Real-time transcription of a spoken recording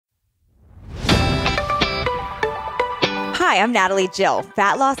Hi, I'm Natalie Jill,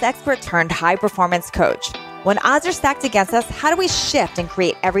 fat loss expert turned high performance coach. When odds are stacked against us, how do we shift and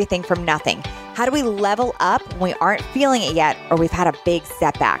create everything from nothing? How do we level up when we aren't feeling it yet or we've had a big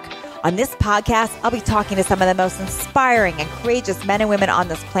setback? On this podcast, I'll be talking to some of the most inspiring and courageous men and women on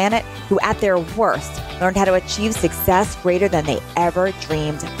this planet who, at their worst, learned how to achieve success greater than they ever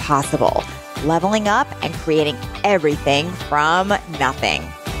dreamed possible, leveling up and creating everything from nothing.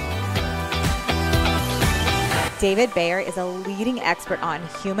 David Bayer is a leading expert on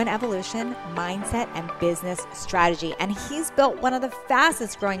human evolution, mindset, and business strategy, and he's built one of the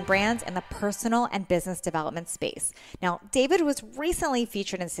fastest growing brands in the personal and business development space. Now, David was recently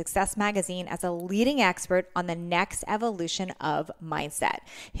featured in Success Magazine as a leading expert on the next evolution of mindset.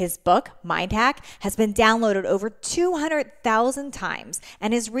 His book, Mind Hack, has been downloaded over 200,000 times,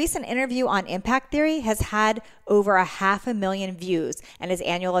 and his recent interview on impact theory has had over 500,000 views, and his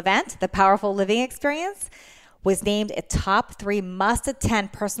annual event, the Powerful Living Experience, was named a top 3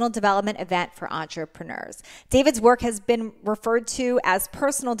 must-attend personal development event for entrepreneurs. David's work has been referred to as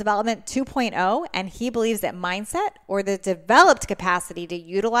Personal Development 2.0, and he believes that mindset, or the developed capacity to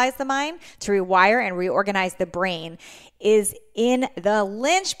utilize the mind to rewire and reorganize the brain, is in the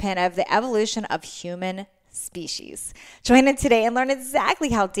lynchpin of the evolution of human species. Join in today and learn exactly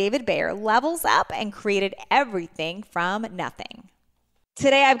how David Bayer levels up and created everything from nothing.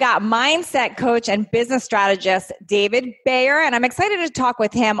 Today, I've got mindset coach and business strategist, David Bayer, and I'm excited to talk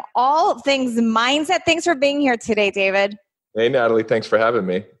with him all things mindset. Thanks for being here today, David. Hey, Natalie. Thanks for having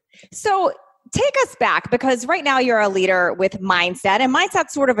me. So take us back, because right now you're a leader with mindset, and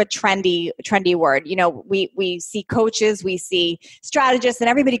mindset's sort of a trendy word. You know, we see coaches, we see strategists, and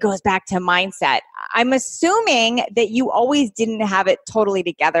everybody goes back to mindset. I'm assuming that you always didn't have it totally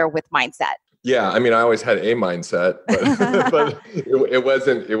together with mindset. Yeah, I mean, I always had a mindset, but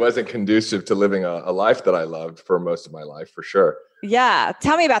it wasn't conducive to living a life that I loved for most of my life, for sure. Yeah,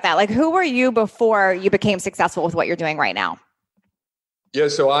 tell me about that. Like, who were you before you became successful with what you're doing right now? Yeah,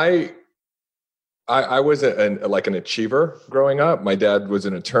 so I was an achiever growing up. My dad was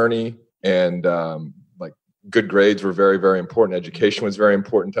an attorney, and like good grades were very, very important. Education was very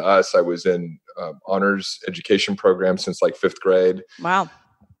important to us. I was in honors education program since like 5th grade. Wow.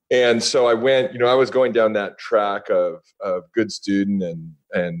 And so I went, I was going down that track of good student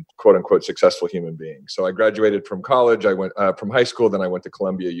and quote unquote successful human being. So I graduated from college. I went from high school. Then I went to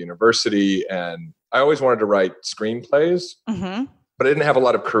Columbia University, and I always wanted to write screenplays, but I didn't have a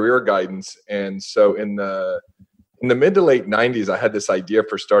lot of career guidance. And so in the mid to late 90s, I had this idea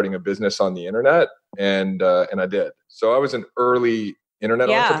for starting a business on the internet, and I did. So I was an early internet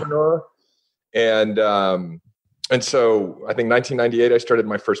entrepreneur, And so I think 1998, I started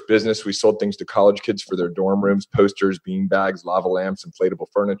my first business. We sold things to college kids for their dorm rooms, posters, bean bags, lava lamps, inflatable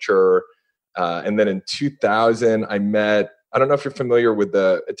furniture. And then in 2000, I don't know if you're familiar with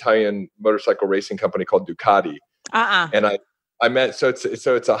the Italian motorcycle racing company called Ducati. And I met, so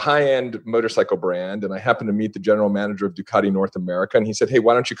it's a high-end motorcycle brand. And I happened to meet the general manager of Ducati North America. And he said, hey,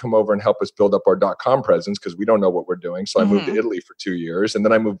 why don't you come over and help us build up our .com presence? Because we don't know what we're doing. So I moved to Italy for 2 years. And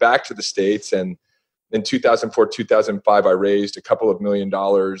then I moved back to the States, and in 2004, 2005, I raised a couple of $1 million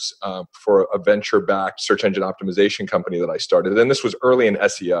for a venture-backed search engine optimization company that I started. And this was early in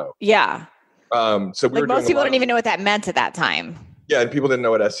SEO. Yeah. So we were most people didn't even know what that meant at that time. Yeah, and people didn't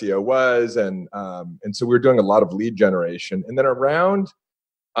know what SEO was, and so we were doing a lot of lead generation. And then around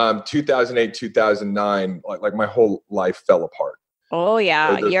 2008, 2009, like my whole life fell apart. Oh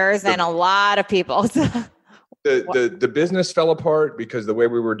yeah, yours and a lot of people's. The business fell apart because the way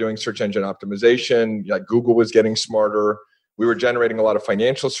we were doing search engine optimization, like Google was getting smarter. We were generating a lot of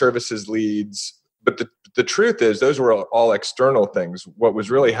financial services leads. But the truth is, those were all external things. What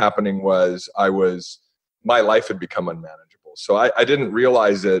was really happening was my life had become unmanageable. So I didn't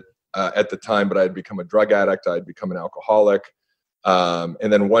realize it at the time, but I had become a drug addict. I had become an alcoholic.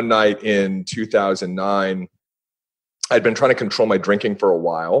 And then one night in 2009, I'd been trying to control my drinking for a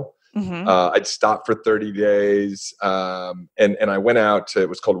while. I'd stopped for 30 days. And I went out to, it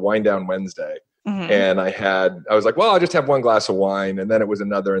was called Wine Down Wednesday. And I was like, well, I'll just have one glass of wine. And then it was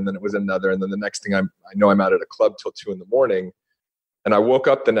another, and then it was another. And then the next thing I know I'm out at a club till 2 a.m. And I woke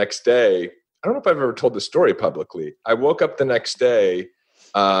up the next day. I don't know if I've ever told the story publicly. I woke up the next day,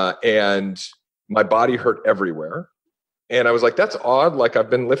 and my body hurt everywhere. And I was like, that's odd. Like, I've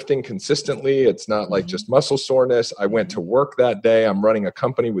been lifting consistently. It's not like just muscle soreness. I went to work that day. I'm running a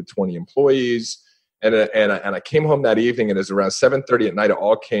company with 20 employees. And I came home that evening, and it was around 7:30 at night. It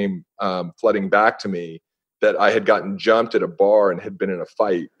all came flooding back to me that I had gotten jumped at a bar and had been in a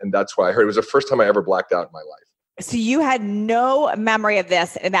fight. And that's why I heard. It was the first time I ever blacked out in my life. So you had no memory of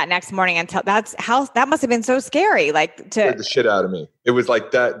this in that next morning until that must have been so scary. Like scared the shit out of me. It was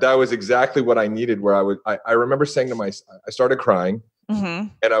like that was exactly what I needed, where I remember saying to I started crying,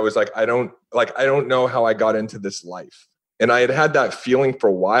 and I was like, I don't know how I got into this life. And I had that feeling for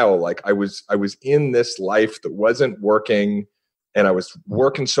a while. Like I was in this life that wasn't working, and I was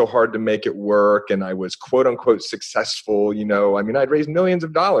working so hard to make it work. And I was quote unquote successful. I mean, I'd raised millions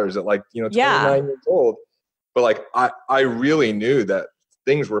of dollars at 29 years old. But like, I really knew that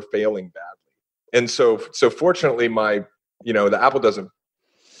things were failing badly. And so fortunately the apple doesn't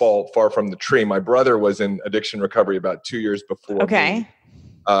fall far from the tree. My brother was in addiction recovery about 2 years before me.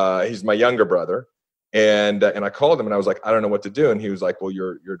 He's my younger brother. And I called him and I was like, I don't know what to do. And he was like, well,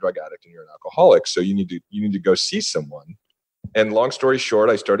 you're a drug addict and you're an alcoholic. So you need to go see someone. And long story short,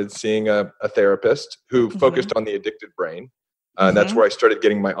 I started seeing a therapist who focused on the addicted brain. And that's where I started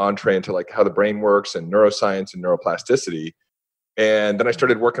getting my entree into like how the brain works and neuroscience and neuroplasticity. And then I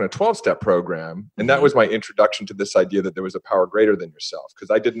started working a 12-step program. And that was my introduction to this idea that there was a power greater than yourself. Because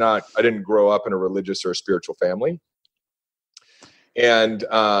I didn't grow up in a religious or a spiritual family. And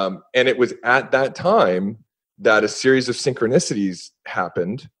it was at that time that a series of synchronicities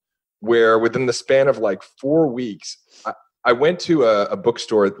happened where within the span of like 4 weeks, I went to a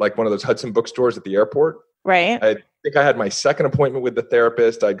bookstore, like one of those Hudson bookstores at the airport. Right. I think I had my second appointment with the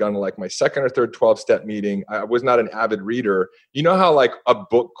therapist. I'd gone to like my second or third 12-step meeting. I was not an avid reader. You know how like a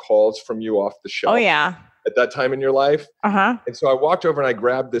book calls from you off the shelf? Oh, yeah. At that time in your life? And so I walked over and I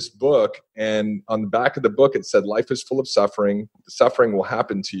grabbed this book, and on the back of the book, it said, life is full of suffering. The suffering will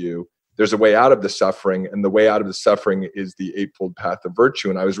happen to you. There's a way out of the suffering, and the way out of the suffering is the Eightfold Path of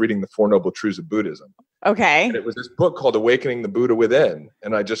Virtue. And I was reading the Four Noble Truths of Buddhism. Okay. And it was this book called Awakening the Buddha Within.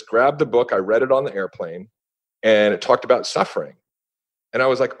 And I just grabbed the book. I read it on the airplane, and it talked about suffering. And I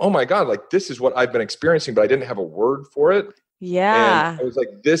was like, oh my God, like this is what I've been experiencing, but I didn't have a word for it. Yeah. And I was like,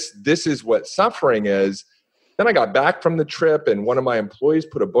 this is what suffering is. Then I got back from the trip, and one of my employees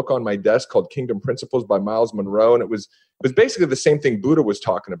put a book on my desk called Kingdom Principles by Miles Monroe. And it was basically the same thing Buddha was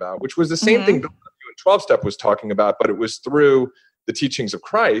talking about, which was the same thing 12-step was talking about, but it was through the teachings of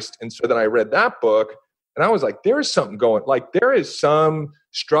Christ. And so then I read that book, and I was like, there is something going, like there is some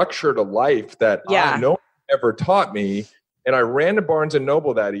structure to life that no one ever taught me. And I ran to Barnes and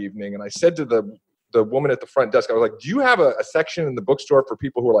Noble that evening, and I said to the woman at the front desk, I was like, do you have a section in the bookstore for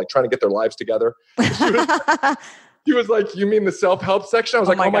people who are like trying to get their lives together? She was like, you mean the self-help section? I was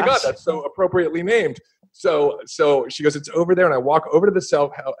like, oh my God, that's so appropriately named. So she goes, it's over there. And I walk over to the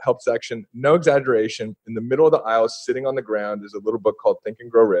self-help section, no exaggeration. In the middle of the aisle, sitting on the ground, is a little book called Think and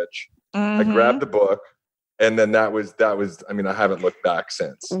Grow Rich. I grabbed the book. And then that was, I mean, I haven't looked back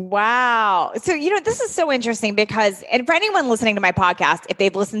since. Wow. So, this is so interesting because, and for anyone listening to my podcast, if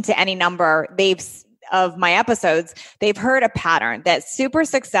they've listened to any number of my episodes, they've heard a pattern that super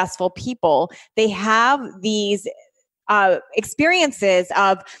successful people, they have these experiences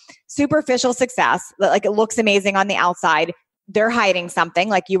of superficial success. Like it looks amazing on the outside. They're hiding something,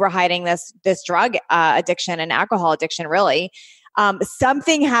 like you were hiding this drug addiction and alcohol addiction, really.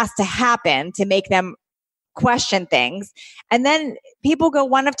 Something has to happen to make them question things. And then people go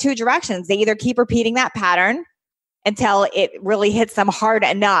one of two directions. They either keep repeating that pattern until it really hits them hard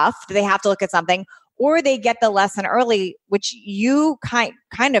enough that they have to look at something, or they get the lesson early, which you kind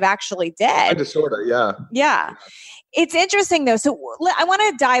of actually did. Kind of, sort of, yeah. Yeah. It's interesting though. So I want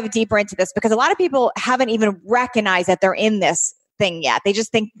to dive deeper into this because a lot of people haven't even recognized that they're in this thing yet. They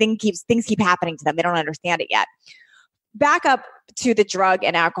just think things keep happening to them. They don't understand it yet. Back up to the drug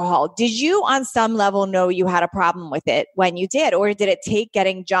and alcohol. Did you on some level know you had a problem with it when you did, or did it take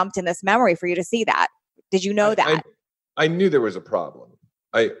getting jumped in this memory for you to see that? Did you know that? I knew there was a problem.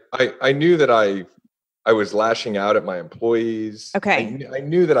 I knew that I was lashing out at my employees. Okay. I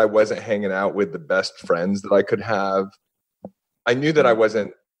knew that I wasn't hanging out with the best friends that I could have. I knew that I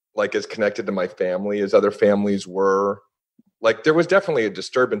wasn't like as connected to my family as other families were. Like there was definitely a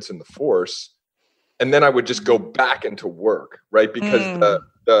disturbance in the force. And then I would just go back into work, right? Because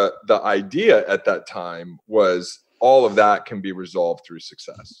the idea at that time was all of that can be resolved through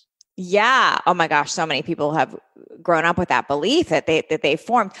success. Yeah. Oh my gosh. So many people have grown up with that belief that they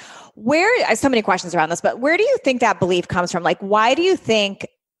formed. So many questions around this, but where do you think that belief comes from? Like, why do you think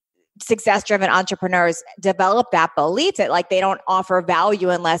success-driven entrepreneurs develop that belief that like they don't offer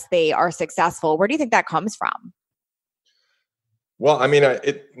value unless they are successful? Where do you think that comes from? Well, I mean,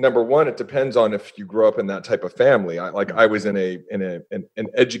 number one, it depends on if you grow up in that type of family. I was in an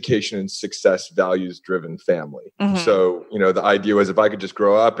education and success values driven family. Mm-hmm. So, the idea was if I could just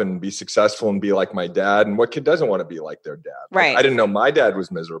grow up and be successful and be like my dad, and what kid doesn't want to be like their dad? Right. Like, I didn't know my dad was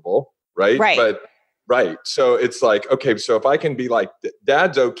miserable. Right. Right. Right. So it's like, okay, so if I can be like,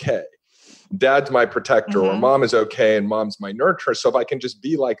 dad's okay. Dad's my protector, or mom is okay and mom's my nurturer. So if I can just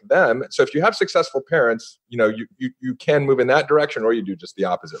be like them. So if you have successful parents, you can move in that direction, or you do just the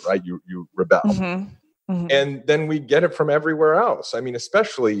opposite, right? You rebel. And then we get it from everywhere else. I mean,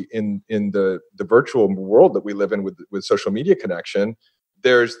 especially in the virtual world that we live in with social media connection,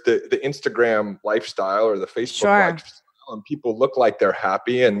 there's the Instagram lifestyle or the Facebook lifestyle, and people look like they're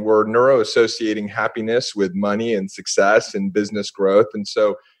happy, and we're neuroassociating happiness with money and success and business growth. And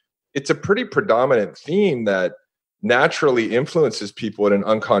so it's a pretty predominant theme that naturally influences people at an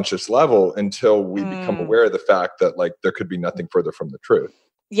unconscious level until we become aware of the fact that like there could be nothing further from the truth.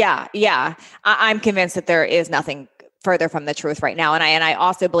 Yeah. Yeah. I'm convinced that there is nothing further from the truth right now. And I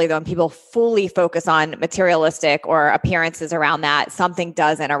also believe that when people fully focus on materialistic or appearances around that, something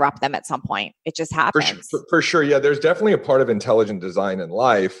does interrupt them at some point. It just happens. For sure. Yeah. There's definitely a part of intelligent design in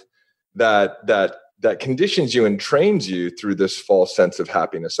life that conditions you and trains you through this false sense of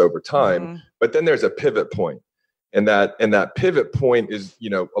happiness over time. But then there's a pivot point. And that pivot point is,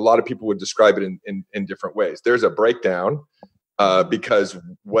 a lot of people would describe it in different ways. There's a breakdown because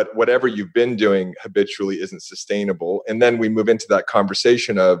whatever you've been doing habitually isn't sustainable. And then we move into that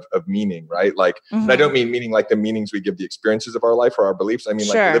conversation of meaning, right? Like, and I don't mean meaning like the meanings we give the experiences of our life or our beliefs. I mean,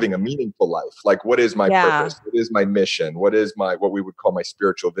 like living a meaningful life. Like, what is my purpose? What is my mission? What is what we would call my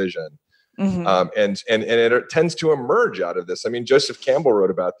spiritual vision? And it tends to emerge out of this. I mean, Joseph Campbell wrote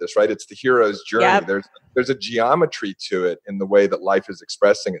about this, right? It's the hero's journey. There's a geometry to it in the way that life is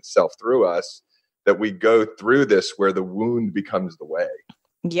expressing itself through us, that we go through this where the wound becomes the way.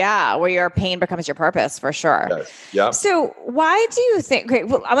 Yeah, where your pain becomes your purpose, for sure. Yes. Yeah. So why do you think, great,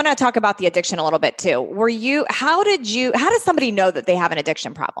 well, I want to talk about the addiction a little bit too. How does somebody know that they have an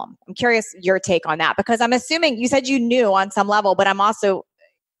addiction problem? I'm curious your take on that, because I'm assuming you said you knew on some level, but I'm also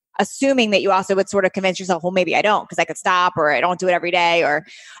assuming that you also would sort of convince yourself, well, maybe I don't, because I could stop, or I don't do it every day. Or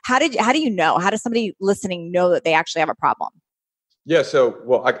how do you know? How does somebody listening know that they actually have a problem? Yeah. So,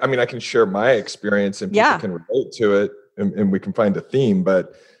 well, I mean, I can share my experience and people can relate to it, and we can find a theme.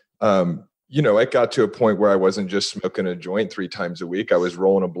 But, it got to a point where I wasn't just smoking a joint 3 times a week. I was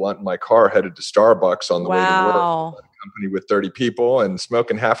rolling a blunt in my car, headed to Starbucks on the way to work. A company with 30 people, and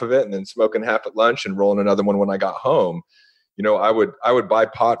smoking half of it, and then smoking half at lunch, and rolling another one when I got home. I would buy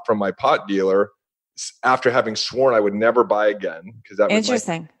pot from my pot dealer after having sworn I would never buy again, because that was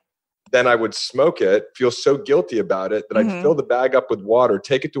interesting. Then I would smoke it, feel so guilty about it that I'd fill the bag up with water,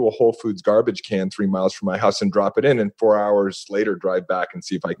 take it to a Whole Foods garbage can 3 miles from my house, and drop it in. And 4 hours later, drive back and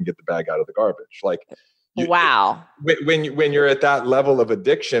see if I can get the bag out of the garbage. Like, wow. When you're at that level of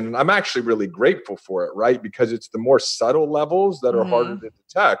addiction, I'm actually really grateful for it, right? Because it's the more subtle levels that are harder to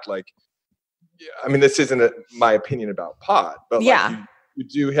detect. Like, I mean, this isn't my opinion about pot, but like you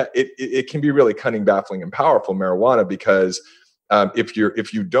do it can be really cunning, baffling, and powerful, marijuana, because if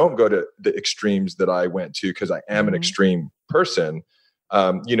you don't go to the extremes that I went to, because I am an extreme person,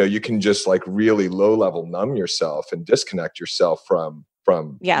 you can just like really low level numb yourself and disconnect yourself from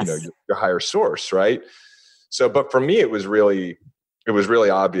your higher source, right? So, but for me, it was really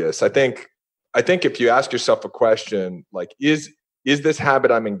obvious. I think if you ask yourself a question like, is this habit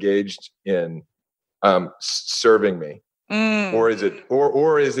I'm engaged in serving me, or is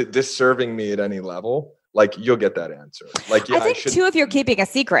it disserving me at any level? Like, you'll get that anser. Like, I think too, if you're keeping a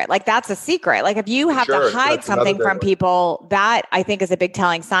secret, like that's a secret. Like if you have to hide something from people, that I think is a big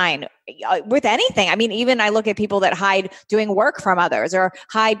telling sign with anything. I mean, even I look at people that hide doing work from others, or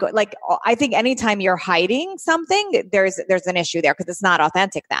hide, like, I think anytime you're hiding something, there's an issue there, because it's not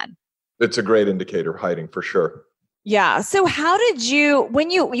authentic then. It's a great indicator, hiding, for sure. Yeah. So how did you,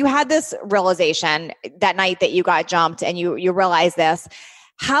 when you had this realization that night that you got jumped and you realized this,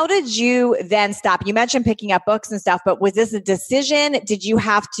 how did you then stop? You mentioned picking up books and stuff, but was this a decision? Did you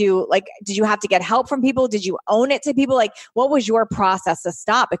have to get help from people? Did you own it to people? Like, what was your process to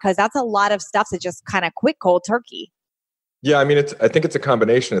stop? Because that's a lot of stuff that just kind of quit cold turkey. Yeah, I mean, I think it's a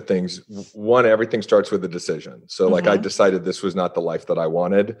combination of things. One, everything starts with a decision. So like I decided this was not the life that I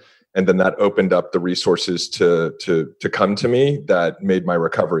wanted. And then that opened up the resources to come to me that made my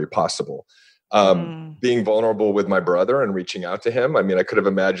recovery possible. Being vulnerable with my brother and reaching out to him. I mean, I could have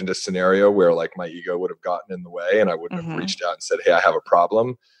imagined a scenario where like my ego would have gotten in the way and I wouldn't have reached out and said, hey, I have a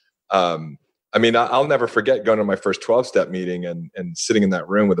problem. I mean, I'll never forget going to my first 12-step meeting and sitting in that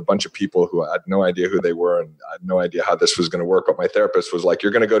room with a bunch of people who I had no idea who they were, and I had no idea how this was going to work. But my therapist was like,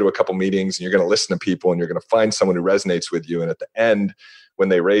 you're going to go to a couple meetings and you're going to listen to people and you're going to find someone who resonates with you. And at the end, when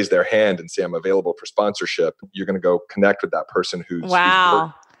they raise their hand and say, I'm available for sponsorship, you're going to go connect with that person who's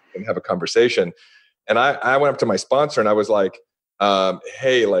and have a conversation. And I went up to my sponsor and I was like,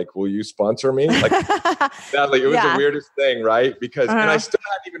 hey, like, will you sponsor me? Like, that, like, it was the weirdest thing, right? Because, and I still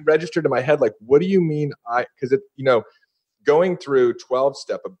hadn't even registered in my head, like, what do you mean because going through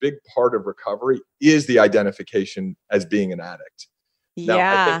 12-step, a big part of recovery is the identification as being an addict. Now,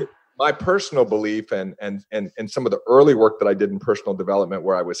 I think my personal belief and some of the early work that I did in personal development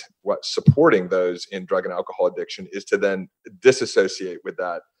where I was supporting those in drug and alcohol addiction is to then disassociate with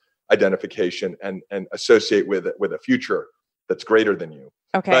that identification and associate with a future that's greater than you.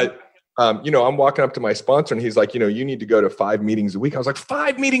 Okay. But, I'm walking up to my sponsor and he's like, you need to go to 5 meetings a week. I was like,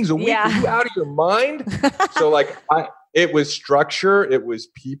 5 meetings a week? Are you out of your mind? So like, it was structure, it was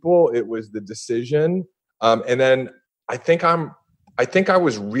people, it was the decision. And then I think I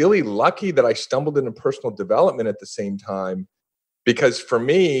was really lucky that I stumbled into personal development at the same time, because for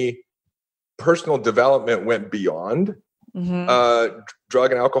me, personal development went beyond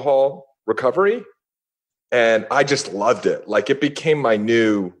drug and alcohol recovery. And I just loved it. Like, it became my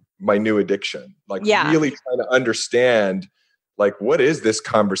new addiction, like really trying to understand, like, what is this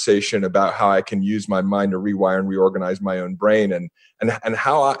conversation about how I can use my mind to rewire and reorganize my own brain, and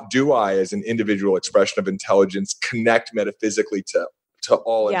how do I, as an individual expression of intelligence, connect metaphysically to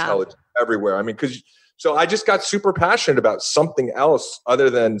all intelligence everywhere? I mean, so I just got super passionate about something else other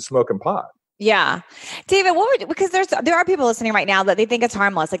than smoking pot. Yeah. David, because there are people listening right now that they think it's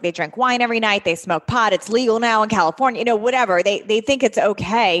harmless. Like, they drink wine every night, they smoke pot. It's legal now in California, whatever. They think it's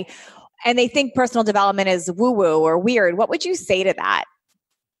okay. And they think personal development is woo-woo or weird. What would you say to that?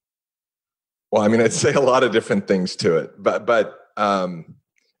 Well, I mean, I'd say a lot of different things to it, but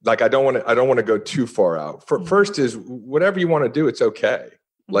like, I don't want to go too far out. First is, whatever you want to do, it's okay.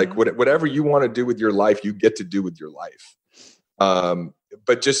 Like, whatever you want to do with your life, you get to do with your life.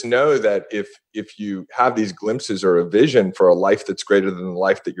 But just know that if you have these glimpses or a vision for a life that's greater than the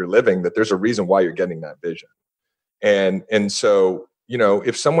life that you're living, that there's a reason why you're getting that vision. And so,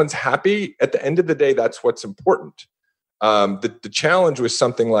 if someone's happy, at the end of the day, that's what's important. The challenge with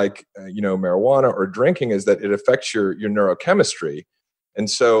something like, marijuana or drinking is that it affects your neurochemistry. And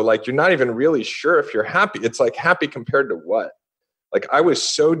so, like, you're not even really sure if you're happy. It's like, happy compared to what? Like, I was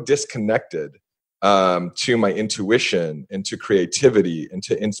so disconnected to my intuition and to creativity and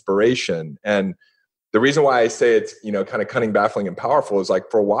to inspiration. And the reason why I say it's, kind of cunning, baffling, and powerful is, like,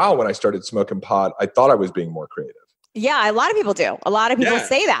 for a while when I started smoking pot, I thought I was being more creative. Yeah, a lot of people do. A lot of people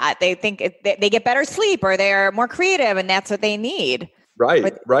say that. They think they get better sleep or they're more creative, and that's what they need.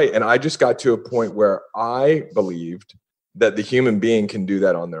 Right. And I just got to a point where I believed that the human being can do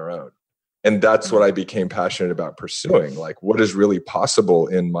that on their own. And that's what I became passionate about pursuing, like, what is really possible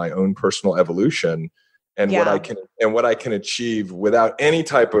in my own personal evolution, and what I can achieve without any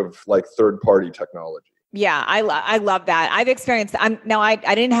type of, like, third-party technology. Yeah, I love that. I've experienced. I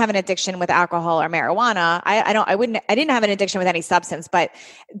didn't have an addiction with alcohol or marijuana. I didn't have an addiction with any substance. But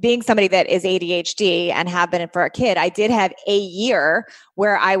being somebody that is ADHD and have been for a kid, I did have a year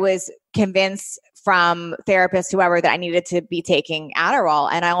where I was convinced from therapists, whoever, that I needed to be taking Adderall.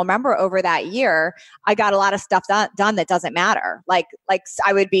 And I remember over that year, I got a lot of stuff done that doesn't matter. Like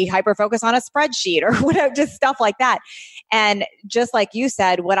I would be hyper-focused on a spreadsheet or whatever, just stuff like that. And just like you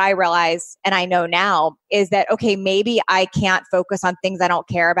said, what I realized, and I know now, is that, okay, maybe I can't focus on things I don't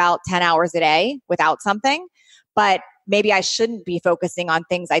care about 10 hours a day without something, but maybe I shouldn't be focusing on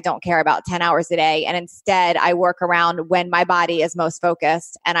things I don't care about 10 hours a day. And instead, I work around when my body is most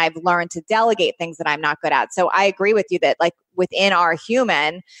focused, and I've learned to delegate things that I'm not good at. So I agree with you that, like, within our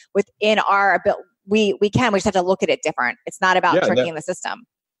ability, we just have to look at it different. It's not about tricking the system.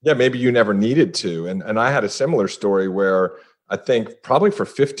 Yeah, maybe you never needed to. And I had a similar story where I think probably for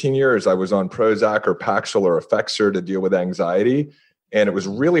 15 years, I was on Prozac or Paxil or Effexor to deal with anxiety. And it was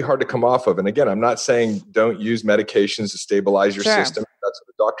really hard to come off of. And again, I'm not saying don't use medications to stabilize your system. That's what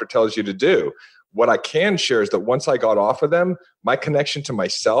the doctor tells you to do. What I can share is that once I got off of them, my connection to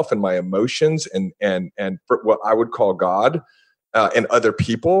myself and my emotions and for what I would call God and other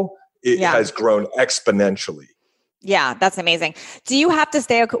people, has grown exponentially. Yeah, that's amazing. Do you have to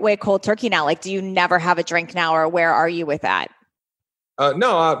stay away cold turkey now? Like, do you never have a drink now, or where are you with that?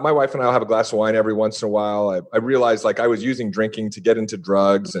 No, my wife and I will have a glass of wine every once in a while. I realized, like, I was using drinking to get into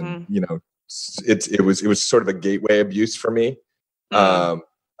drugs, and it was sort of a gateway abuse for me. I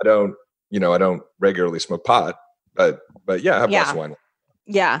don't regularly smoke pot, but yeah, I have a glass of wine.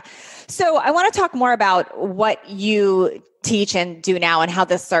 Yeah. So I want to talk more about what you teach and do now and how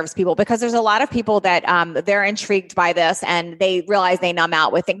this serves people, because there's a lot of people that they're intrigued by this and they realize they numb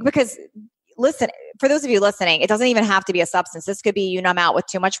out with things. Because listen, for those of you listening, it doesn't even have to be a substance. This could be you numb out with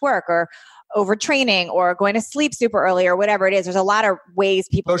too much work or overtraining or going to sleep super early or whatever it is. There's a lot of ways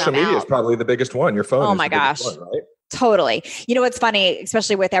people Social media is probably the biggest one. Your phone. Oh is my the gosh. biggest one, right? Totally. You know, what's funny,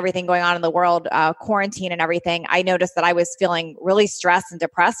 especially with everything going on in the world, quarantine and everything, I noticed that I was feeling really stressed and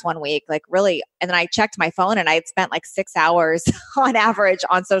depressed one week, like really. And then I checked my phone and I had spent like 6 hours on average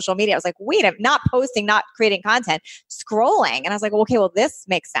on social media. I was like, wait, I'm not posting, not creating content, scrolling. And I was like, well, okay, well, this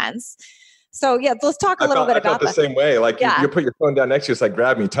makes sense. So yeah, let's talk a little bit about I felt the same way. Like you put your phone down next to you, it's like,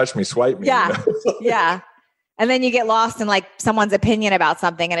 grab me, touch me, swipe me. Yeah. You know? Yeah. And then you get lost in like someone's opinion about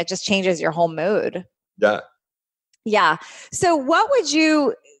something and it just changes your whole mood. Yeah. Yeah. So what would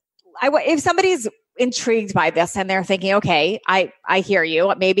you, if somebody's intrigued by this and they're thinking, okay, I hear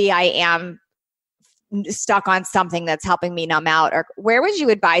you, maybe I am stuck on something that's helping me numb out, or where would you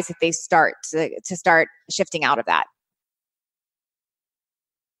advise if they start to start shifting out of that?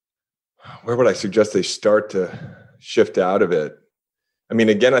 Where would I suggest they start to shift out of it? I mean,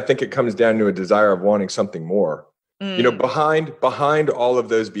 again, I think it comes down to a desire of wanting something more. You know, behind all of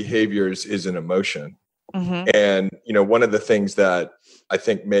those behaviors is an emotion. Mm-hmm. And, you know, one of the things that I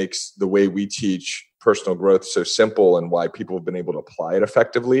think makes the way we teach personal growth so simple and why people have been able to apply it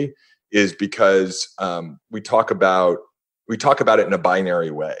effectively is because we talk about it in a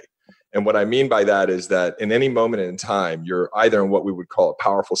binary way. And what I mean by that is that in any moment in time, you're either in what we would call a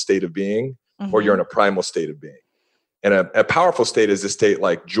powerful state of being, or you're in a primal state of being. And a powerful state is a state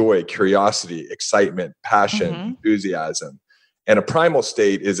like joy, curiosity, excitement, passion, enthusiasm. And a primal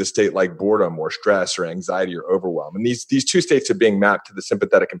state is a state like boredom or stress or anxiety or overwhelm. And these two states are being mapped to the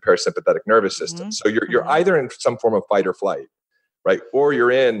sympathetic and parasympathetic nervous system. So you're either in some form of fight or flight, right? Or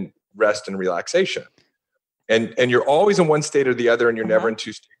you're in rest and relaxation. And you're always in one state or the other, and you're never in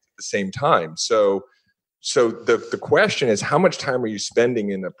two states at the same time. So the question is, how much time are you spending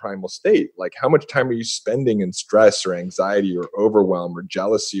in a primal state? Like, how much time are you spending in stress or anxiety or overwhelm or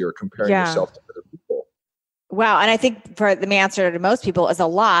jealousy or comparing yourself to other people? Wow. And I think for the answer to most people is a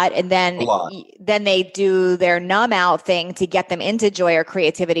lot. And then they do their numb out thing to get them into joy or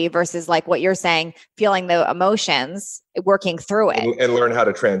creativity versus like what you're saying, feeling the emotions, working through it. And learn how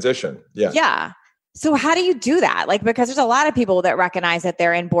to transition. Yeah. Yeah. So how do you do that? Like, because there's a lot of people that recognize that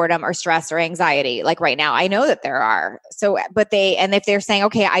they're in boredom or stress or anxiety. Like right now, I know that there are. So, if they're saying,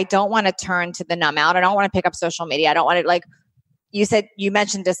 okay, I don't want to turn to the numb out. I don't want to pick up social media. I don't want to, like, you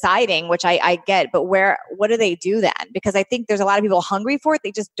mentioned deciding, which I get, but what do they do then? Because I think there's a lot of people hungry for it.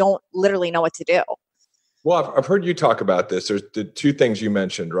 They just don't literally know what to do. Well, I've heard you talk about this. There's the two things you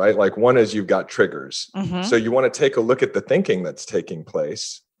mentioned, right? Like one is you've got triggers. So you want to take a look at the thinking that's taking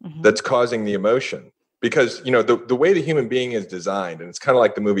place that's causing the emotion. Because, you know, the way the human being is designed, and it's kind of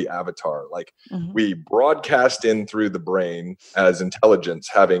like the movie Avatar, like we broadcast in through the brain as intelligence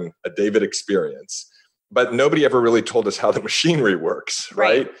having a David experience. But nobody ever really told us how the machinery works,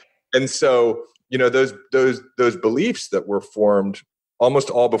 right? And so, you know, those beliefs that were formed almost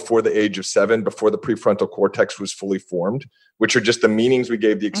all before the age of 7, before the prefrontal cortex was fully formed, which are just the meanings we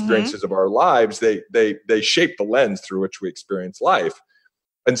gave the experiences of our lives, they shape the lens through which we experience life.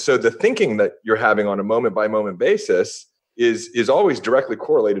 And so the thinking that you're having on a moment by moment basis is always directly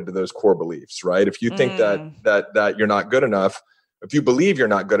correlated to those core beliefs, right? If you think that you're not good enough, if you believe you're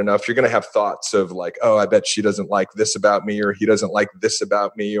not good enough, you're going to have thoughts of like, oh, I bet she doesn't like this about me, or he doesn't like this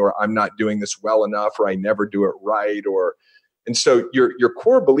about me, or I'm not doing this well enough, or I never do it right. And so your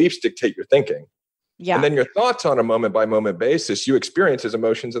core beliefs dictate your thinking. Yeah. And then your thoughts on a moment by moment basis, you experience as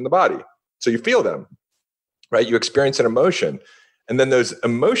emotions in the body. So you feel them, right? You experience an emotion. And then those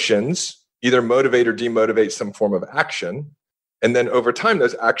emotions either motivate or demotivate some form of action. And then over time,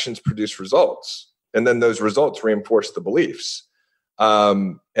 those actions produce results. And then those results reinforce the beliefs.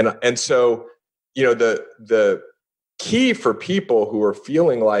 And so, you know, the key for people who are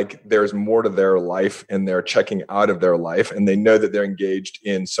feeling like there's more to their life and they're checking out of their life and they know that they're engaged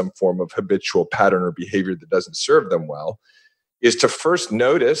in some form of habitual pattern or behavior that doesn't serve them well, is to first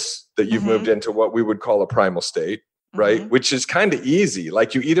notice that you've moved into what we would call a primal state, right? Which is kind of easy.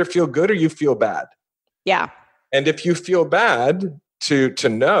 Like you either feel good or you feel bad. Yeah. And if you feel bad, to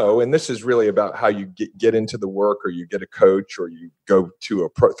know, and this is really about how you get into the work, or you get a coach, or you go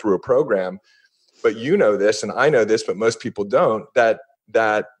to through a program, but you know this, and I know this, but most people don't, that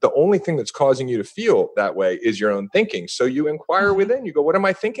the only thing that's causing you to feel that way is your own thinking. So you inquire within, you go, what am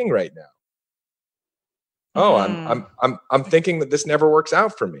I thinking right now? Oh, I'm thinking that this never works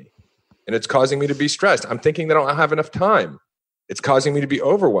out for me, and it's causing me to be stressed. I'm thinking that I don't have enough time. It's causing me to be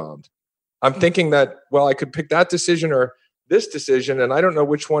overwhelmed. I'm thinking that, well, I could pick that decision or this decision, and I don't know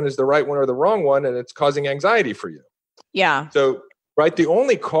which one is the right one or the wrong one, and it's causing anxiety for you. Yeah. So, right, the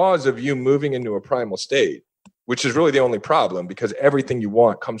only cause of you moving into a primal state, which is really the only problem, because everything you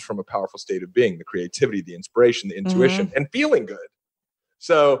want comes from a powerful state of being, the creativity, the inspiration, the intuition, and feeling good.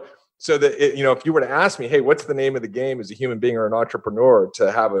 So So that, if you were to ask me, hey, what's the name of the game as a human being or an entrepreneur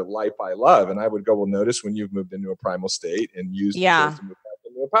to have a life I love? And I would go, well, notice when you've moved into a primal state and used the tools to move back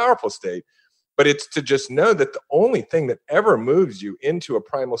into a powerful state. But it's to just know that the only thing that ever moves you into a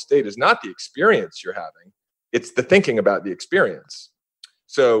primal state is not the experience you're having. It's the thinking about the experience.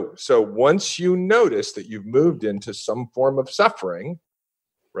 So once you notice that you've moved into some form of suffering,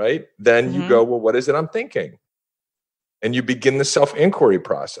 right, then you go, well, what is it I'm thinking? And you begin the self-inquiry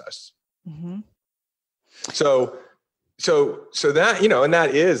process. So that, and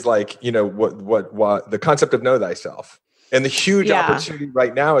that is like, what the concept of know thyself. And the huge opportunity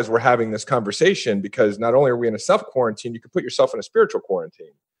right now is we're having this conversation because not only are we in a self-quarantine, you can put yourself in a spiritual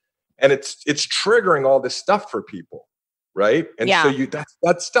quarantine. And it's triggering all this stuff for people, right? And so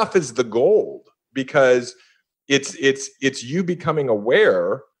that stuff is the gold because it's you becoming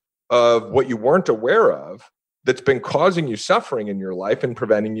aware of what you weren't aware of that's been causing you suffering in your life and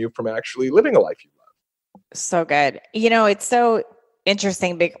preventing you from actually living a life you love. So good. It's so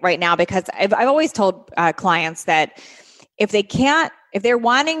interesting right now because I've always told clients that if they're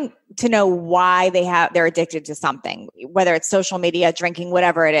wanting to know why they're addicted to something, whether it's social media, drinking,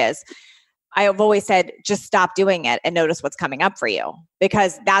 whatever it is, I have always said, just stop doing it and notice what's coming up for you.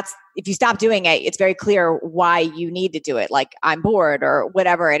 Because if you stop doing it, it's very clear why you need to do it. Like I'm bored or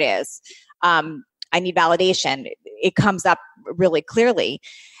whatever it is. I need validation. It comes up really clearly.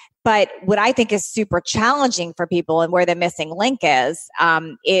 But what I think is super challenging for people and where the missing link is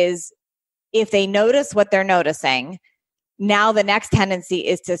if they notice what they're noticing, now the next tendency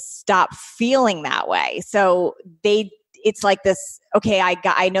is to stop feeling that way. So it's like this, okay,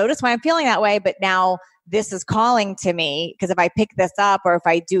 I notice why I'm feeling that way, but now this is calling to me because if I pick this up or if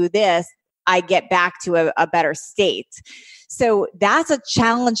I do this, I get back to a better state. So that's a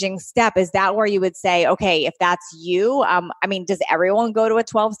challenging step. Is that where you would say, okay, if that's you, does everyone go to a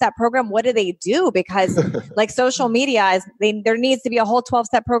 12-step program? What do they do? Because like social media there needs to be a whole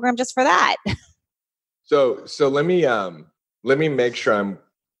 12-step program just for that. So let me make sure I'm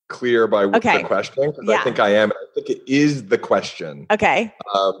clear by the question because I think I am. I think it is the question. Okay.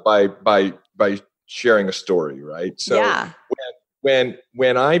 By sharing a story, right? So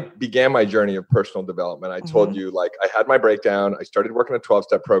when I began my journey of personal development, I told you like I had my breakdown. I started working a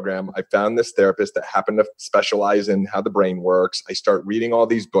 12-step program. I found this therapist that happened to specialize in how the brain works. I start reading all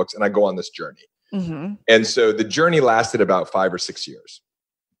these books and I go on this journey. And so the journey lasted about 5 or 6 years.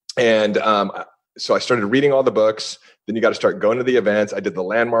 And so I started reading all the books. Then you got to start going to the events. I did the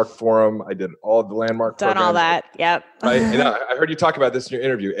Landmark Forum. I did all of the Landmark Done programs. all that. Yep. Right. And I heard you talk about this in your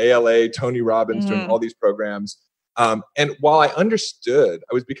interview. ALA, Tony Robbins, doing all these programs. And while I understood,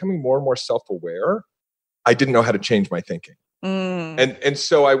 I was becoming more and more self-aware. I didn't know how to change my thinking. And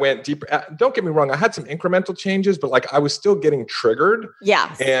so I went deeper. Don't get me wrong. I had some incremental changes, but like I was still getting triggered.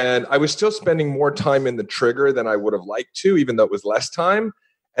 Yeah. And I was still spending more time in the trigger than I would have liked to, even though it was less time.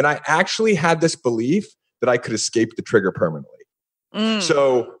 And I actually had this belief that I could escape the trigger permanently.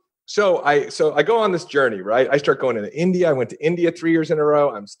 So I go on this journey, right? I start going into India. I went to India 3 years in a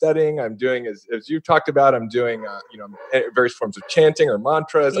row. I'm studying. I'm doing, as you talked about, I'm doing, various forms of chanting or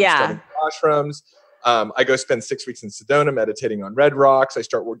mantras. I'm studying ashrams. I go spend 6 weeks in Sedona meditating on red rocks. I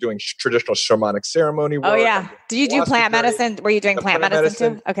start doing traditional shamanic ceremony work. Oh, yeah. Did you do plant medicine? Were you doing plant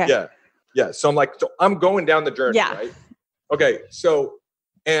medicine too? Okay. Yeah. So I'm going down the journey, right? Okay. So,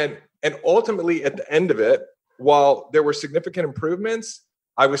 and ultimately at the end of it, while there were significant improvements,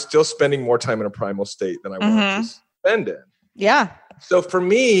 I was still spending more time in a primal state than I wanted to spend in. Yeah. So for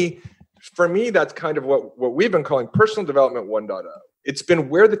me, that's kind of what we've been calling personal development 1.0. It's been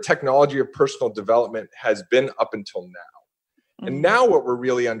where the technology of personal development has been up until now. And now what we're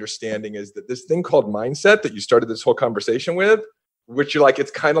really understanding is that this thing called mindset that you started this whole conversation with, which you're like,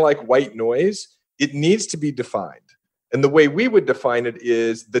 it's kind of like white noise. It needs to be defined. And the way we would define it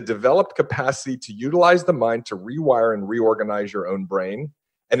is the developed capacity to utilize the mind to rewire and reorganize your own brain.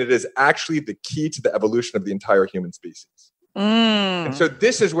 And it is actually the key to the evolution of the entire human species. And so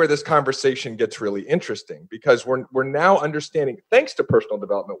this is where this conversation gets really interesting because we're now understanding, thanks to personal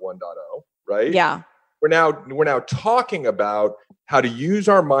development 1.0, right? Yeah. We're now talking about how to use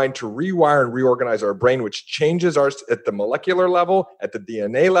our mind to rewire and reorganize our brain, which changes ours at the molecular level, at the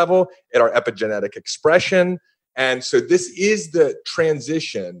DNA level, at our epigenetic expression. And so this is the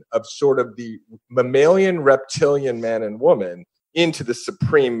transition of sort of the mammalian reptilian man and woman into the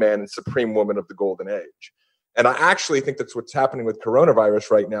supreme man and supreme woman of the golden age. And I actually think that's what's happening with coronavirus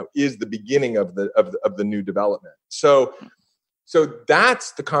right now is the beginning of the new development. So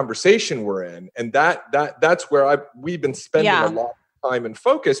that's the conversation we're in. And that's where we've been spending a lot of time and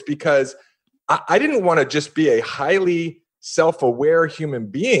focus because I didn't want to just be a highly self-aware human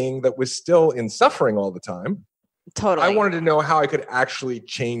being that was still in suffering all the time. Totally. I wanted to know how I could actually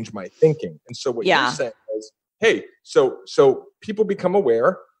change my thinking. And so what you're saying is, hey, so people become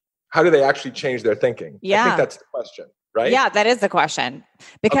aware. How do they actually change their thinking? Yeah. I think that's the question, right? Yeah, that is the question.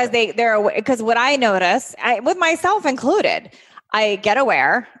 Because because what I notice, with myself included, I get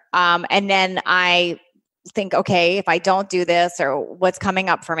aware, and then I think, okay, if I don't do this, or what's coming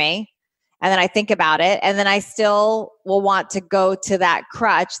up for me, and then I think about it, and then I still will want to go to that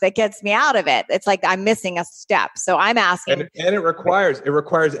crutch that gets me out of it. It's like I'm missing a step. So I'm asking, and it requires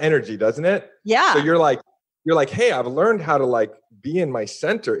energy, doesn't it? Yeah. So you're like, hey, I've learned how to like be in my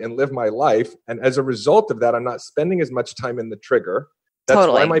center and live my life, and as a result of that, I'm not spending as much time in the trigger. That's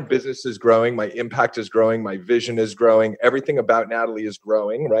why my business is growing, my impact is growing, my vision is growing, everything about Natalie is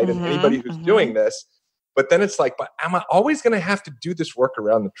growing, right? And anybody who's doing this. But then it's like, but am I always going to have to do this work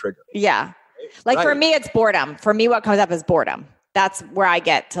around the trigger? Yeah. Like for me, it's boredom. For me, what comes up is boredom. That's where I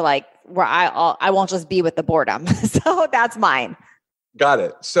get to like, where I won't just be with the boredom. So that's mine. Got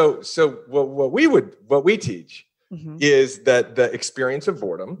it. So what we teach is that the experience of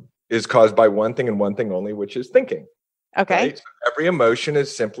boredom is caused by one thing and one thing only, which is thinking. Okay. Right? So every emotion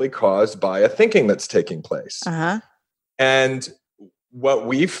is simply caused by a thinking that's taking place. And what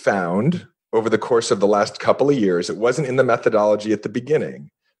we've found over the course of the last couple of years, it wasn't in the methodology at the beginning,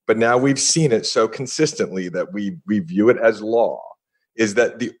 but now we've seen it so consistently that we view it as law, is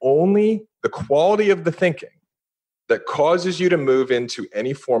that the quality of the thinking that causes you to move into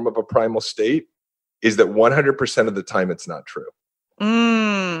any form of a primal state is that 100% of the time it's not true.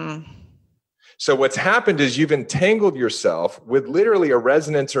 So what's happened is you've entangled yourself with literally a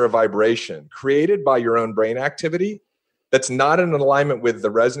resonance or a vibration created by your own brain activity that's not in alignment with the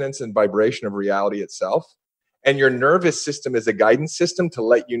resonance and vibration of reality itself. And your nervous system is a guidance system to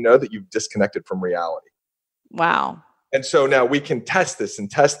let you know that you've disconnected from reality. Wow. And so now we can test this and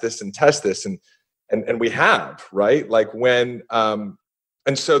test this and test this. And we have, right? Like when,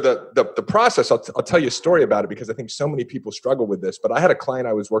 and so the process, I'll tell you a story about it because I think so many people struggle with this, but I had a client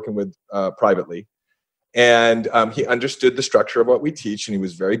I was working with privately, and he understood the structure of what we teach, and he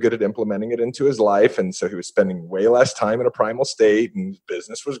was very good at implementing it into his life. And so he was spending way less time in a primal state, and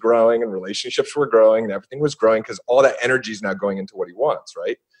business was growing and relationships were growing and everything was growing because all that energy is now going into what he wants,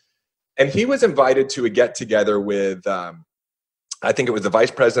 right? And he was invited to a get together with, I think it was the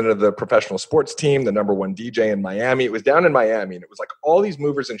vice president of the professional sports team, the number one DJ in Miami. It was down in Miami, and it was like all these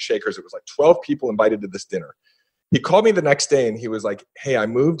movers and shakers. It was like 12 people invited to this dinner. He called me the next day and he was like, hey, I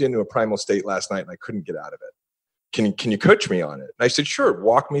moved into a primal state last night and I couldn't get out of it. Can you coach me on it? And I said, sure,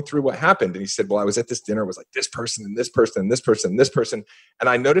 walk me through what happened. And he said, well, I was at this dinner. It was like this person and this person and this person and this person. And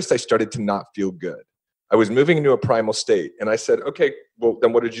I noticed I started to not feel good. I was moving into a primal state. And I said, okay, well,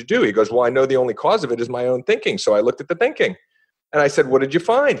 then what did you do? He goes, well, I know the only cause of it is my own thinking. So I looked at the thinking. And I said, what did you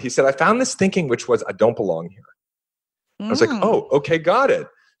find? He said, I found this thinking, which was, I don't belong here. I was like, oh, okay, got it.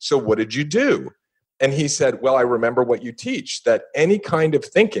 So what did you do? And he said, well, I remember what you teach, that any kind of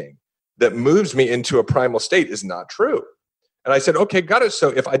thinking that moves me into a primal state is not true. And I said, okay, got it. So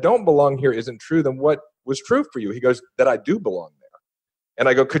if I don't belong here isn't true, then what was true for you? He goes, that I do belong there. And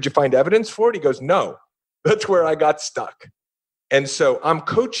I go, could you find evidence for it? He goes, no, that's where I got stuck. And so I'm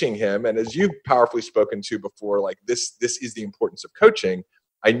coaching him. And as you've powerfully spoken to before, like this is the importance of coaching.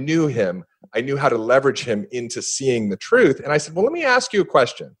 I knew him. I knew how to leverage him into seeing the truth. And I said, well, let me ask you a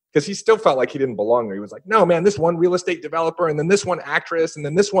question. Because he still felt like he didn't belong there. He was like, no, man, this one real estate developer and then this one actress and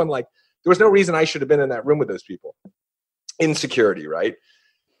then this one, like, there was no reason I should have been in that room with those people. Insecurity, right?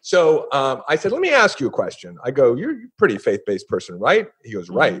 So I said, let me ask you a question. I go, you're a pretty faith-based person, right? He goes,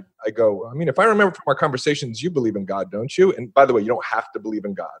 right. I go, I mean, if I remember from our conversations, you believe in God, don't you? And by the way, you don't have to believe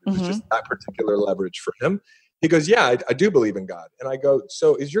in God. It was just that particular leverage for him. He goes, yeah, I do believe in God. And I go,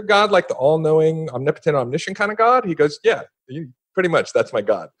 so is your God like the all-knowing, omnipotent, omniscient kind of God? He goes, yeah, pretty much. That's my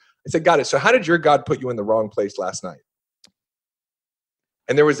God. I said, got it. So how did your God put you in the wrong place last night?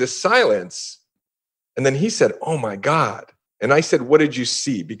 And there was this silence. And then he said, oh my God. And I said, what did you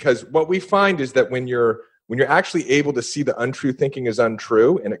see? Because what we find is that when you're actually able to see the untrue thinking is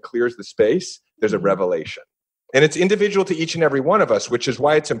untrue and it clears the space, there's a revelation. And it's individual to each and every one of us, which is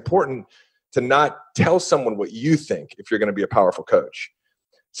why it's important to not tell someone what you think if you're going to be a powerful coach.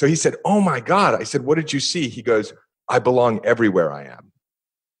 So he said, oh my God. I said, what did you see? He goes, I belong everywhere I am.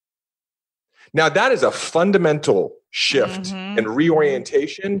 Now that is a fundamental shift and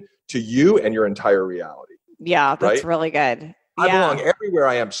reorientation to you and your entire reality. Yeah, that's really good. I belong everywhere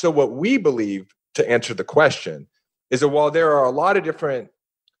I am. So what we believe, to answer the question, is that while there are a lot of different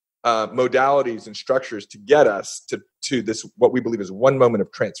modalities and structures to get us to this, what we believe is one moment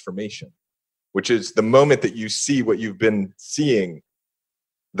of transformation, which is the moment that you see what you've been seeing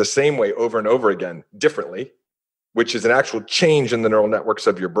the same way over and over again, differently, which is an actual change in the neural networks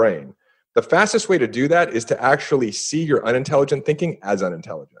of your brain. The fastest way to do that is to actually see your unintelligent thinking as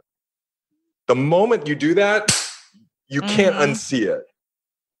unintelligent. The moment you do that, you can't unsee it.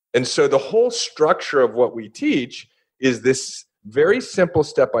 And so the whole structure of what we teach is this very simple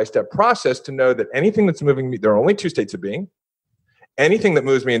step-by-step process to know that anything that's moving me, there are only two states of being. Anything that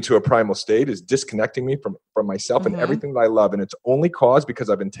moves me into a primal state is disconnecting me from myself and everything that I love. And it's only caused because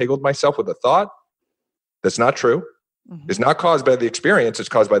I've entangled myself with a thought that's not true. It's not caused by the experience. It's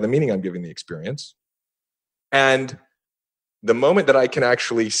caused by the meaning I'm giving the experience. And the moment that I can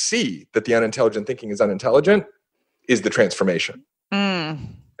actually see that the unintelligent thinking is unintelligent is the transformation.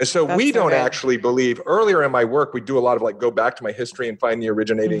 And so we don't actually believe, earlier in my work, we do a lot of like go back to my history and find the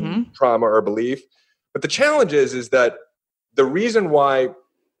originating trauma or belief. But the challenge is that the reason why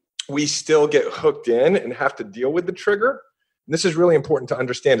we still get hooked in and have to deal with the trigger, and this is really important to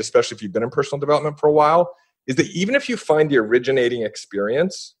understand, especially if you've been in personal development for a while, is that even if you find the originating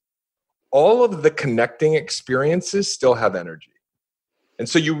experience, all of the connecting experiences still have energy. And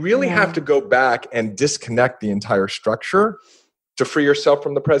so you really have to go back and disconnect the entire structure to free yourself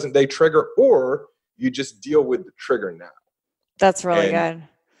from the present day trigger, or you just deal with the trigger now. That's really good.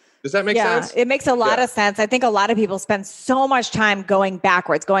 Does that make sense? It makes a lot of sense. I think a lot of people spend so much time going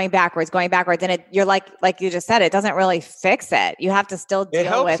backwards. And you're like you just said, it doesn't really fix it. You have to still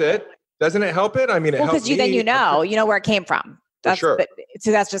deal with it. Helps it. Doesn't it help it? I mean, it helps me. Because then you know where it came from. For sure.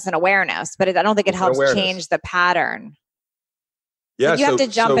 So that's just an awareness, but I don't think it helps change the pattern. Yeah. So you have to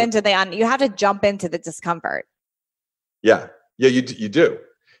jump into the discomfort. Yeah. Yeah, you do.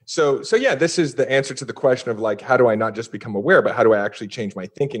 So yeah, this is the answer to the question of like, how do I not just become aware, but how do I actually change my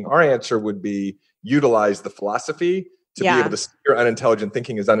thinking? Our answer would be utilize the philosophy to be able to see your unintelligent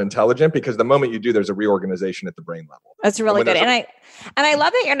thinking is unintelligent, because the moment you do, there's a reorganization at the brain level. That's really good. And I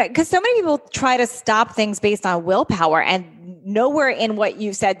love that because so many people try to stop things based on willpower, and nowhere in what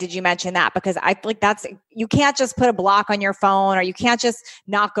you said did you mention that, because I feel like you can't just put a block on your phone, or you can't just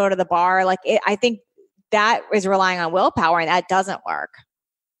not go to the bar. I think that is relying on willpower, and that doesn't work.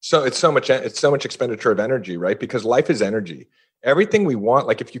 So it's so much expenditure of energy, right? Because life is energy. Everything we want,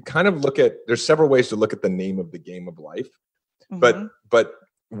 like if you kind of there's several ways to look at the name of the game of life. But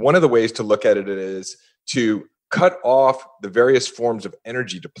one of the ways to look at it is to cut off the various forms of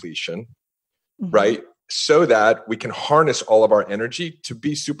energy depletion, right? So that we can harness all of our energy to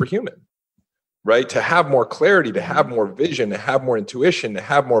be superhuman, right? To have more clarity, to have more vision, to have more intuition, to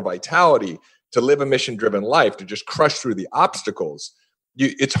have more vitality, to live a mission-driven life, to just crush through the obstacles.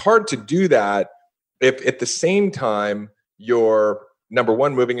 It's hard to do that if at the same time you're, number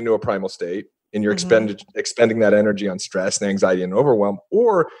one, moving into a primal state and you're expending that energy on stress and anxiety and overwhelm,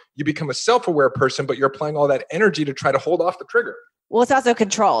 or you become a self-aware person, but you're applying all that energy to try to hold off the trigger. Well, it's also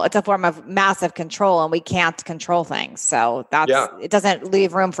control. It's a form of massive control, and we can't control things. So it doesn't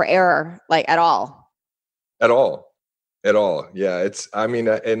leave room for error, like at all. At all. Yeah.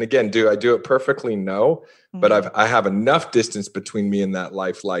 And again, do I do it perfectly? No, but I have enough distance between me and that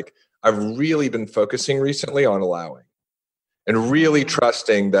life. Like I've really been focusing recently on allowing and really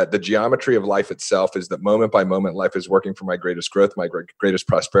trusting that the geometry of life itself is that moment by moment, life is working for my greatest growth, my greatest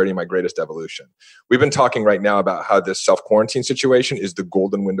prosperity, my greatest evolution. We've been talking right now about how this self-quarantine situation is the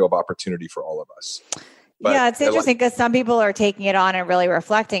golden window of opportunity for all of us. But it's interesting because some people are taking it on and really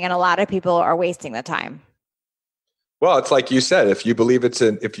reflecting, and a lot of people are wasting the time. Well, it's like you said, if you believe it's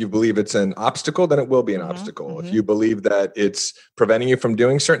an obstacle, then it will be an obstacle. If you believe that it's preventing you from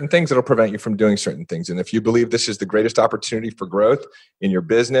doing certain things, it'll prevent you from doing certain things. And if you believe this is the greatest opportunity for growth in your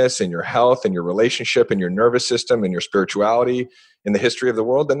business, in your health, in your relationship, in your nervous system, in your spirituality, in the history of the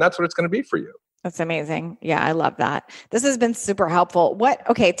world, then that's what it's going to be for you. That's amazing. Yeah, I love that. This has been super helpful.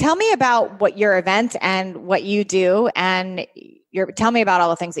 Tell me about what your event and what you do, and tell me about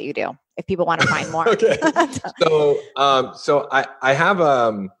all the things that you do, if people want to find more. Okay. So I have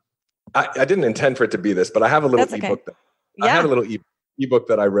I didn't intend for it to be this, but I have a little ebook I have a little ebook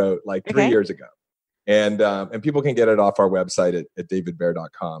that I wrote like 3 years ago. And people can get it off our website at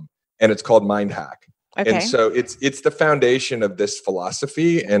davidbear.com. And it's called Mind Hack. Okay. And so it's the foundation of this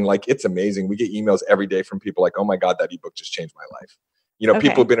philosophy. And like, it's amazing. We get emails every day from people like, oh my God, that ebook just changed my life.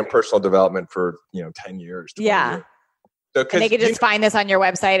 People have been in personal development for, 10 years. Years. So, and they can just find this on your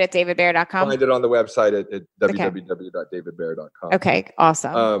website at davidbear.com? Find it on the website at www.davidbear.com. Okay,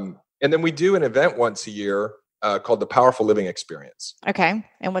 awesome. And then we do an event once a year called the Powerful Living Experience. Okay,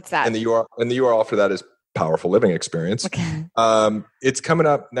 and what's that? And the URL for that is Powerful Living Experience. Okay. It's coming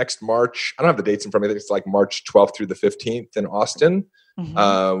up next March. I don't have the dates in front of me. It's like March 12th through the 15th in Austin.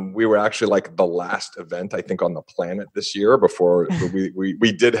 We were actually like the last event, I think, on the planet this year before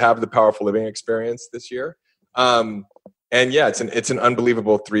we did have the Powerful Living experience this year. And yeah, it's an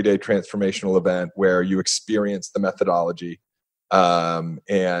unbelievable 3-day transformational event where you experience the methodology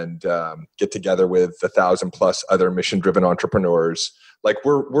and get together with 1,000+ other mission-driven entrepreneurs. Like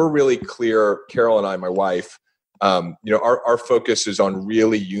we're really clear, Carol and I, my wife, our focus is on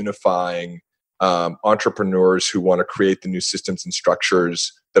really unifying entrepreneurs who want to create the new systems and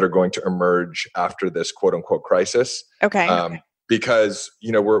structures that are going to emerge after this quote unquote crisis. Okay. Because,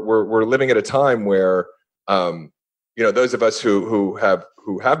 we're living at a time where, those of us who have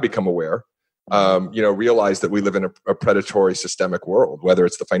become aware, realize that we live in a predatory systemic world, whether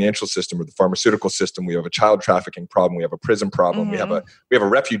it's the financial system or the pharmaceutical system. We have a child trafficking problem. We have a prison problem. We have a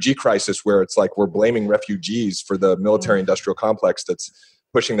refugee crisis where it's like we're blaming refugees for the military industrial complex that's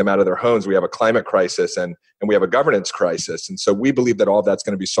pushing them out of their homes. We have a climate crisis and we have a governance crisis. And so we believe that all of that's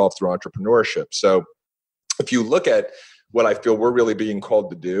going to be solved through entrepreneurship. So if you look at what I feel we're really being called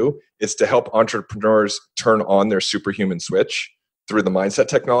to do, is to help entrepreneurs turn on their superhuman switch through the mindset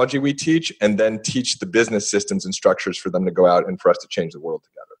technology we teach, and then teach the business systems and structures for them to go out and for us to change the world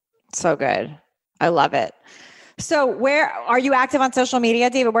together. So good. I love it. So where are you active on social media,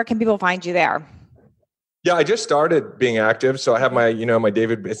 David? Where can people find you there? Yeah, I just started being active. So I have my, my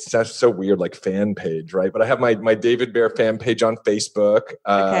David, it's so weird, like fan page, right? But I have my David Bear fan page on Facebook.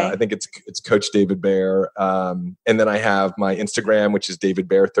 I think it's Coach David Bear. And then I have my Instagram, which is David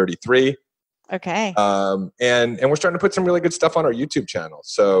Bear 33. Okay. And we're starting to put some really good stuff on our YouTube channel.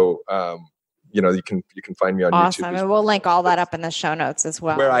 So, you can find me on YouTube. Awesome. And we'll link all that up in the show notes as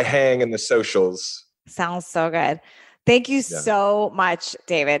well. Where I hang in the socials. Sounds so good. Thank you so much,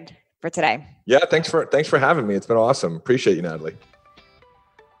 David, for today. Yeah. Thanks for having me. It's been awesome. Appreciate you, Natalie.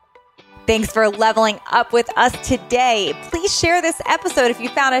 Thanks for leveling up with us today. Please share this episode if you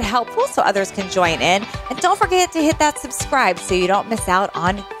found it helpful so others can join in. And don't forget to hit that subscribe so you don't miss out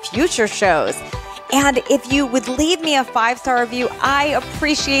on future shows. And if you would leave me a 5-star review, I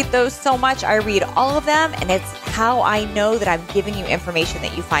appreciate those so much. I read all of them, and it's how I know that I'm giving you information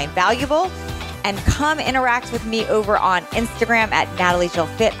that you find valuable. And come interact with me over on Instagram at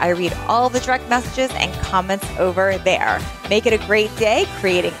NatalieJillFit. I read all the direct messages and comments over there. Make it a great day,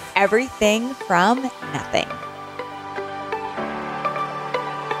 creating everything from nothing.